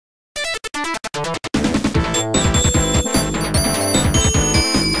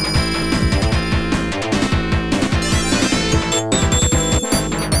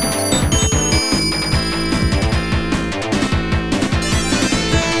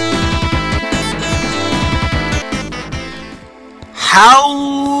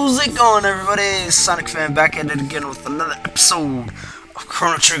How's it going, everybody? Sonicfan back at it again with another episode of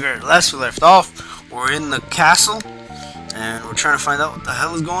Chrono Trigger. Last we left off, we're in the castle and we're trying to find out what the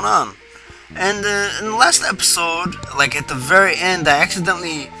hell is going on. And in the last episode, like at the very end, I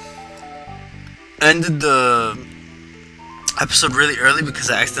accidentally ended the episode really early because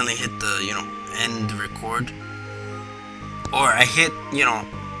I accidentally hit the, end record. Or I hit,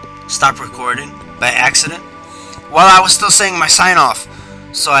 stop recording by accident while I was still saying my sign off.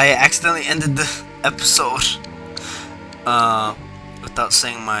 So I accidentally ended the episode without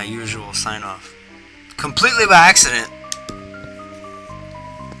saying my usual sign off. Completely by accident.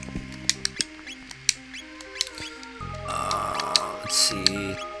 Let's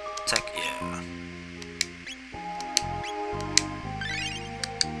see. Tech, yeah.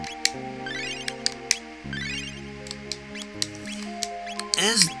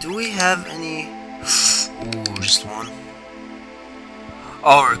 Do we have any? Ooh, just one.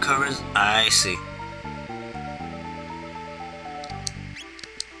 Oh, recovers. I see.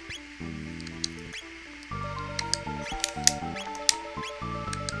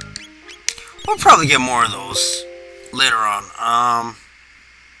 We'll probably get more of those later on.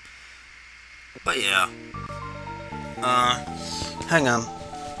 But yeah. Hang on.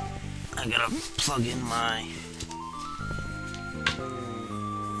 I gotta plug in my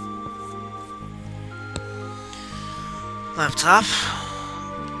laptop.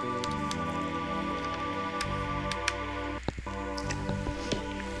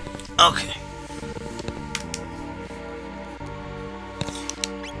 Okay.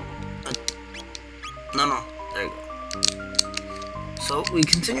 No, there you go. So we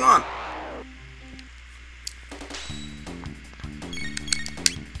continue on.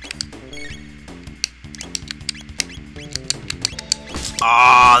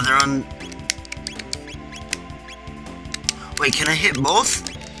 Ah, they're on. Wait, can I hit both?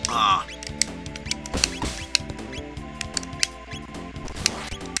 Ah.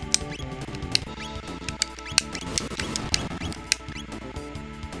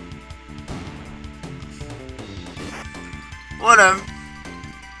 Whatever.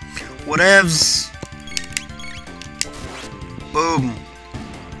 Whatevs. Boom.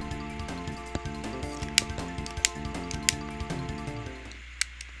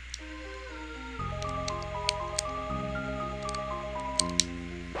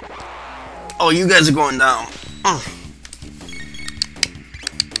 Oh, you guys are going down.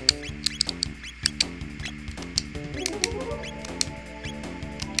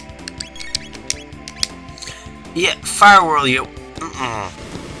 Yeah, Firewhirl, you.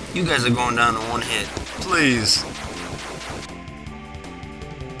 You guys are going down in one hit. Please.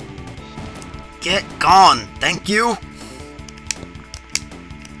 Get gone. Thank you.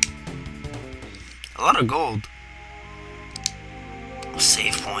 A lot of gold.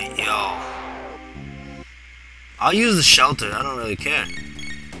 Save point, yo. I'll use the shelter, I don't really care.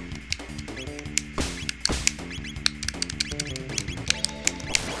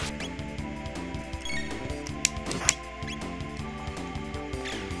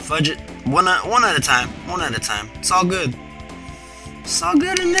 Fudge it. One at a time. One at a time. It's all good. It's all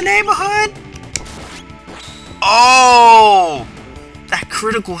good in the neighborhood. Oh! That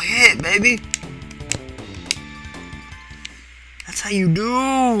critical hit, baby. That's how you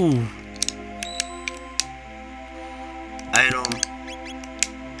do. Item.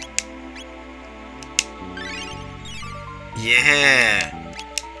 Yeah.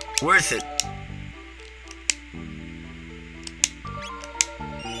 Worth it.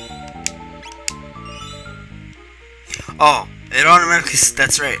 Oh, it automatically.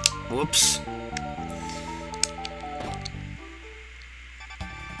 That's right. Whoops.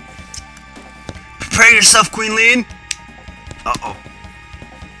 Prepare yourself, Queen Lean. Uh-oh.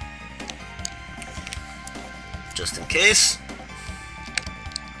 Just in case.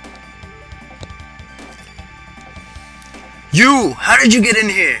 You! How did you get in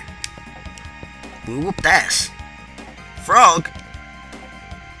here? We whooped ass. Frog?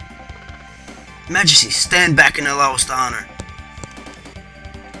 Majesty, stand back and allow us to honor.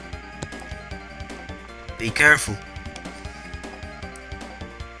 Be careful.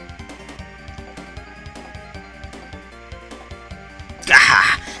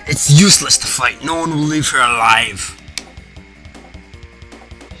 Gah! It's useless to fight. No one will leave her alive.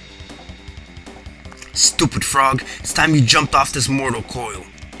 Stupid frog. It's time you jumped off this mortal coil.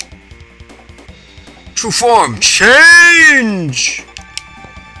 True form, change!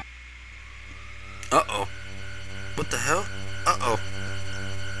 Uh-oh. What the hell? Uh-oh.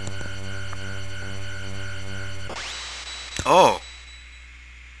 Oh.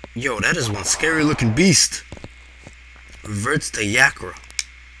 Yo, that is one scary looking beast. Reverts to Yakra.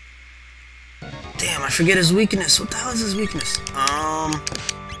 Damn, I forget his weakness. What the hell is his weakness?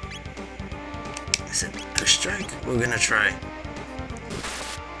 Is it airstrike? We're gonna try.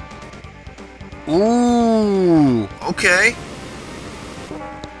 Ooh, okay.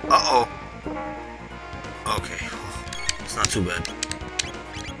 Uh-oh. Okay. It's not too bad.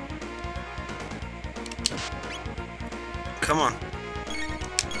 Come on.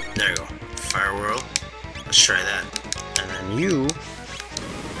 There you go. Fire whirl. Let's try that. And then you...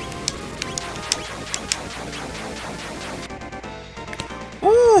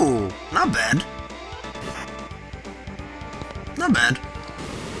 Ooh, not bad. Not bad.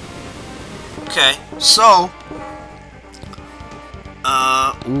 Okay, so...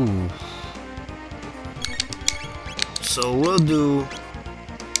 ooh. So we'll do...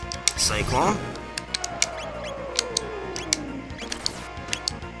 Cyclone.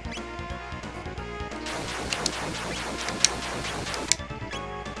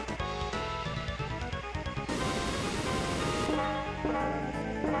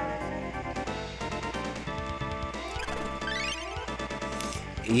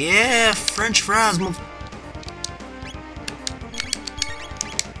 Yeah, French fries, boom,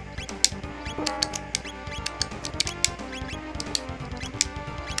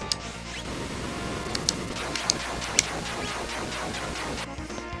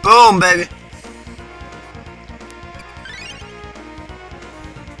 baby.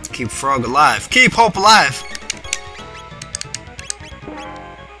 Keep Frog alive. Keep hope alive.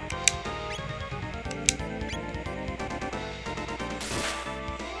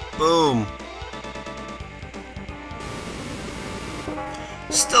 Boom.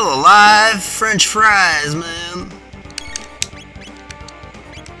 Still alive. French fries, man.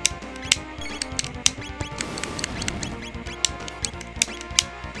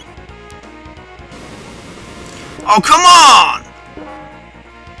 Oh, come on!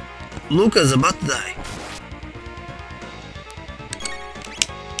 Luca's about to die.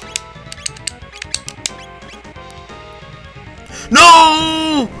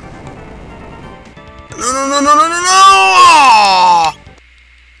 No! No, no, no, no, no, no, no!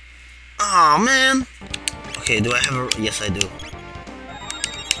 Oh, man. Okay, do I have a... Yes, I do.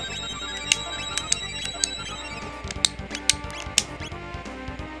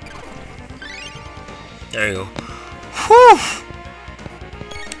 There you go. Whew!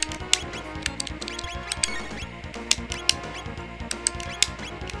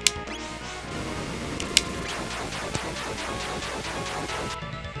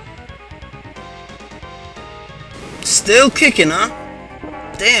 Still kicking, huh?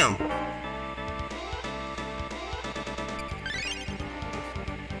 Damn.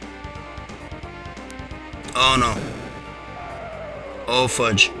 Oh no. Oh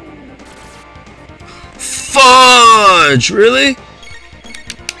fudge. Fudge! Really?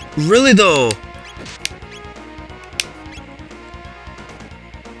 Really though?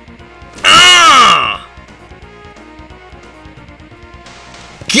 Ah!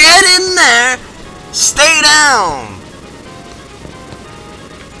 Get in there! Stay down!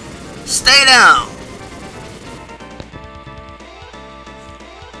 Stay down!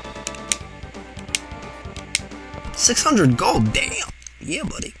 $600 gold, damn! Yeah,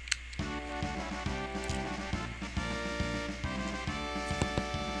 buddy.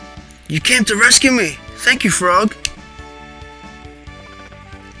 You came to rescue me! Thank you, Frog!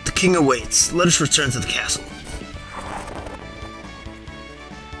 The king awaits. Let us return to the castle.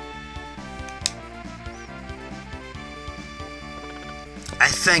 I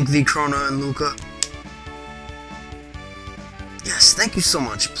thank thee, Chrono and Luca. Yes, thank you so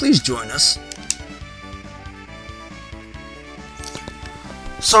much. Please join us.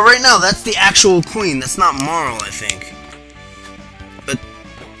 So right now, that's the actual queen. That's not Marl, I think. But...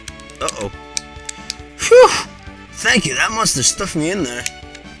 Uh-oh. Phew! Thank you. That must have stuffed me in there.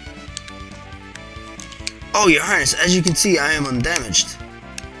 Oh, your highness. As you can see, I am undamaged.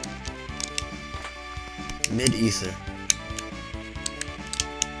 Mid-ether.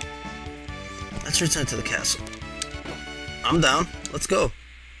 Let's return to the castle. I'm down. Let's go.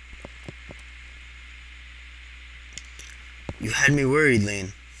 You had me worried,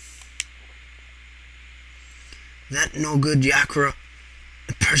 Lane. That no-good Yakra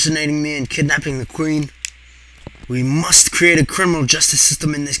impersonating me and kidnapping the queen. We must create a criminal justice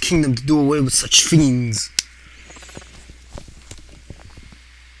system in this kingdom to do away with such fiends.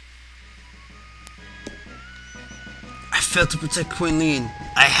 I failed to protect Queen Lean.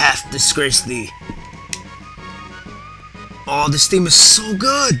 I hath disgraced thee. Oh, this theme is so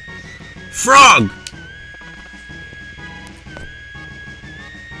good! Frog!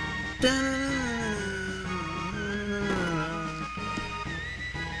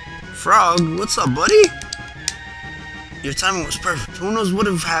 Frog, what's up, buddy? Your timing was perfect. Who knows what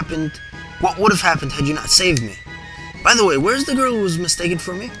would have happened had you not saved me? By the way, where's the girl who was mistaken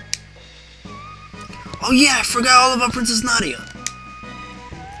for me? Oh yeah, I forgot all about Princess Nadia.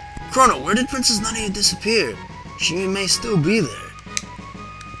 Chrono, where did Princess Nadia disappear? She may still be there.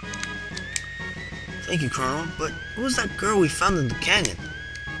 Thank you, Chrono, but who was that girl we found in the canyon?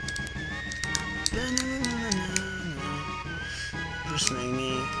 Impersonating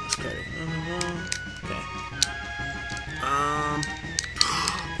me. Okay.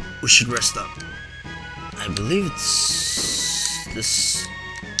 We should rest up. I believe it's this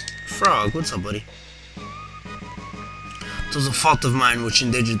frog. What's up, buddy? It was a fault of mine which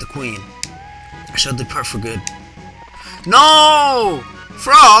endangered the queen. I shall depart for good. No!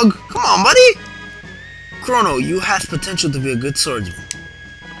 Frog! Come on, buddy! Chrono, you have potential to be a good swordsman.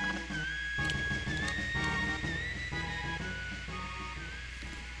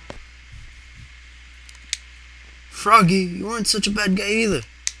 Froggy, you weren't such a bad guy either.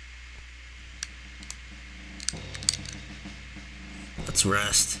 Let's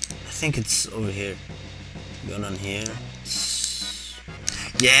rest. I think it's over here. Going on here.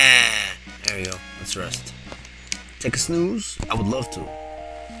 Yeah! There we go. Let's rest. Take a snooze? I would love to.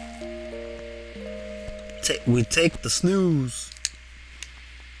 We take the snooze.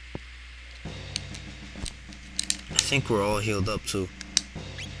 I think we're all healed up too.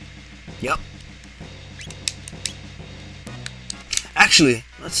 Yep. Actually,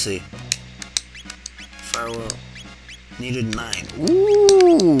 let's see. Firewall needed 9.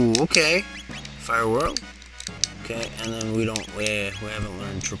 Ooh, okay. Firewall. Okay, and then we haven't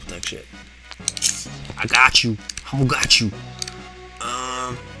learned triple text yet. I got you. I got you.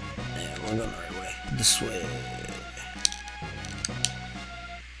 Yeah, we're going the right way. This way.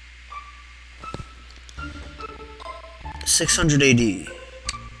 $600 AD.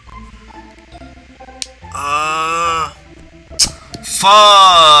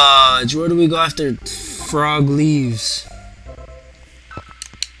 Fudge! Where do we go after Frog leaves?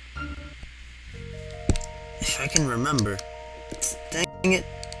 If I can remember. Dang it.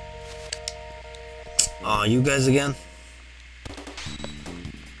 Aw, you guys again?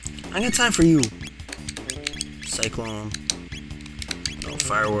 I got time for you. Cyclone. No,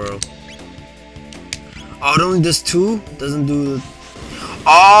 Firewhirl. Oh, it only does 2? Doesn't do the...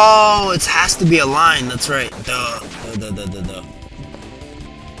 Oh, it has to be a line. That's right. Duh. Duh.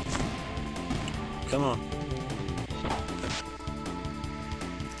 Come on.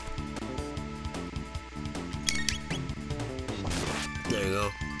 There you go.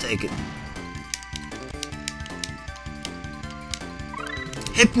 Take it.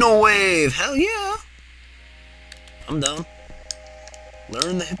 Hypno Wave! Hell yeah! I'm down.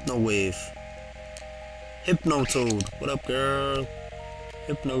 Learn the Hypno Wave. Hypno Toad. What up, girl?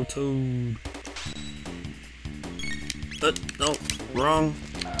 Hypno Toad. But, no. Wrong.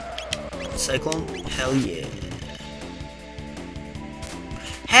 Cyclone? Hell yeah.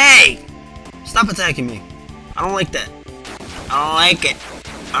 Hey! Stop attacking me. I don't like that. I don't like it.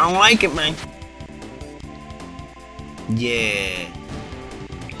 I don't like it, man. Yeah.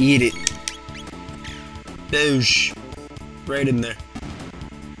 Eat it. Boosh. Right in there.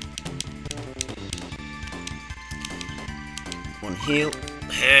 One heal.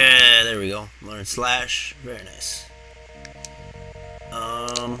 Yeah, there we go. Learn slash. Very nice.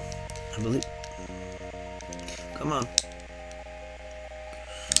 I believe. Come on.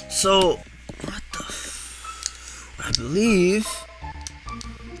 So, what the? I believe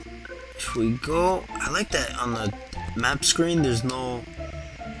if we go, I like that on the map screen. There's no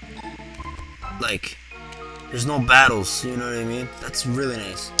there's no battles. You know what I mean? That's really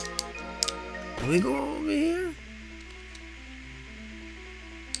nice. Do we go over here?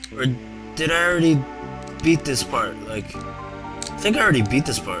 Or did I already beat this part? I think I already beat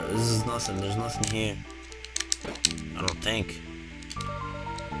this part. This is nothing. There's nothing here. I don't think.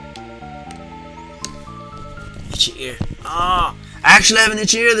 Itchy ear. Ah! I actually have an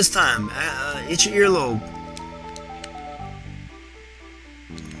itchy ear this time. Itchy earlobe.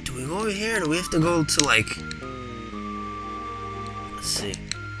 Do we go over here or do we have to go to let's see.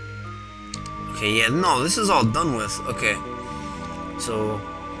 Okay, yeah, no, this is all done with. Okay. So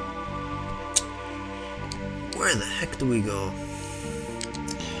where the heck do we go?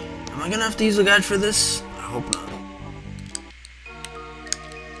 Am I gonna have to use a guide for this? I hope not.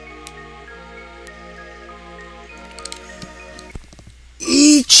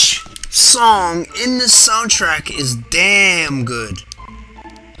 Each song in this soundtrack is damn good.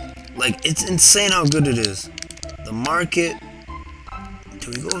 It's insane how good it is. The market. Do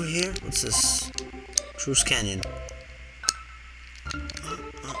we go over here? What's this? Truce Canyon.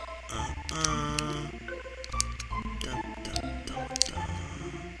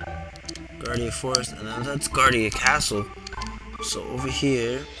 Guardia Forest, and then that's Guardia Castle. So over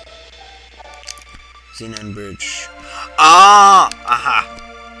here, Xenon Bridge. Ah! Aha!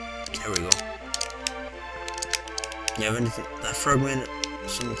 There we go. You have anything? That fragment,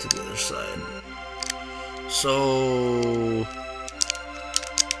 something to the other side. So...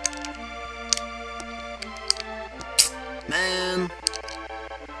 Man.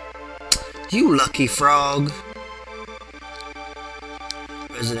 You lucky frog.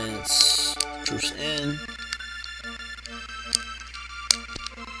 Residence. Truce in.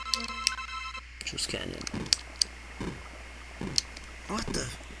 Truce Canyon. What the?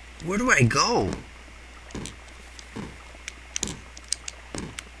 Where do I go?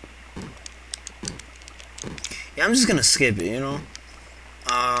 Yeah, I'm just gonna skip it, you know?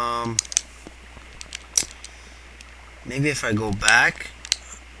 Maybe if I go back,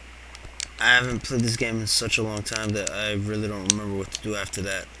 I haven't played this game in such a long time that I really don't remember what to do after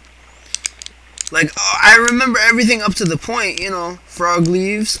that. Like, I remember everything up to the point, you know, frog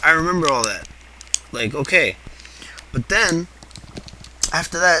leaves, I remember all that. Like, okay. But then,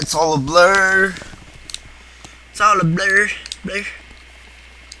 after that, it's all a blur. It's all a blur, blur.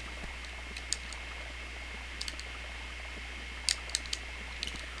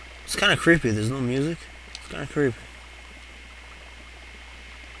 It's kind of creepy, there's no music. It's kind of creepy.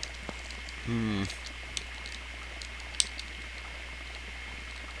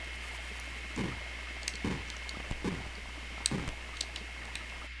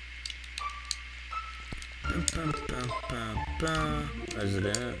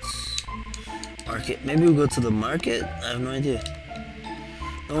 Residence. Market. Maybe we'll go to the market? I have no idea.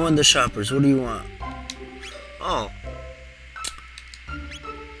 No wonder shoppers. What do you want? Oh.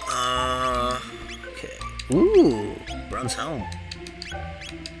 Okay. Ooh. Bronze helm.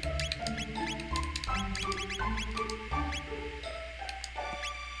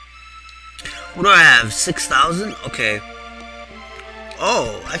 What do I have? 6,000? Okay.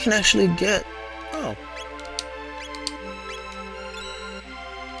 Oh, I can actually get... Oh.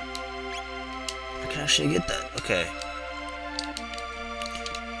 I can actually get that. Okay.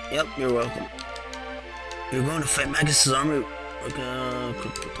 Yep, you're welcome. You're going to fight Magus' army. Put the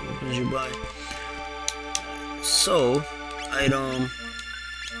weapons you buy. So, item...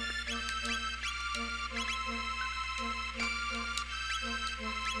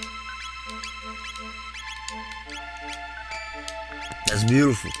 That's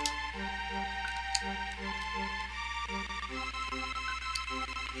beautiful.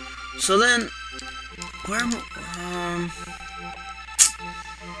 So then, where am I?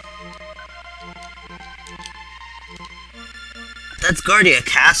 That's Guardia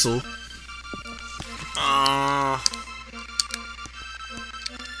Castle.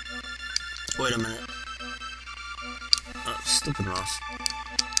 Wait a minute. Oh, stupid mouse.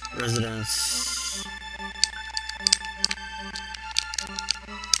 Residence.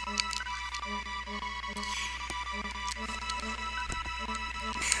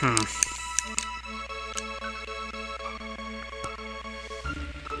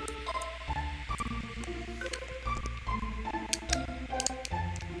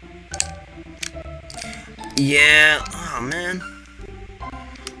 Yeah, oh man.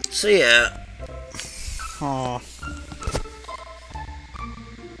 So yeah. Oh.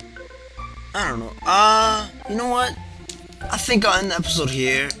 I don't know. You know what? I think I'll end the episode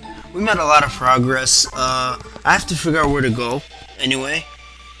here. We made a lot of progress. I have to figure out where to go anyway.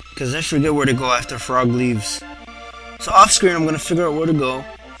 Because I forget where to go after Frog leaves. So off screen I'm going to figure out where to go.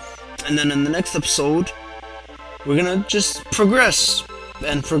 And then in the next episode, we're going to just progress.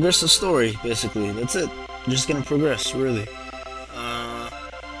 And progress the story, basically. That's it. We're just going to progress, really.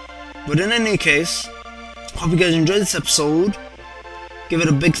 But in any case, hope you guys enjoyed this episode. Give it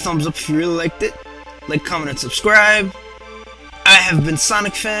a big thumbs up if you really liked it. Like, comment, and subscribe. I have been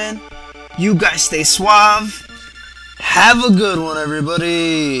Sonicfan. You guys stay suave. Have a good one,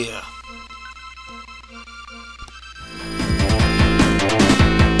 everybody.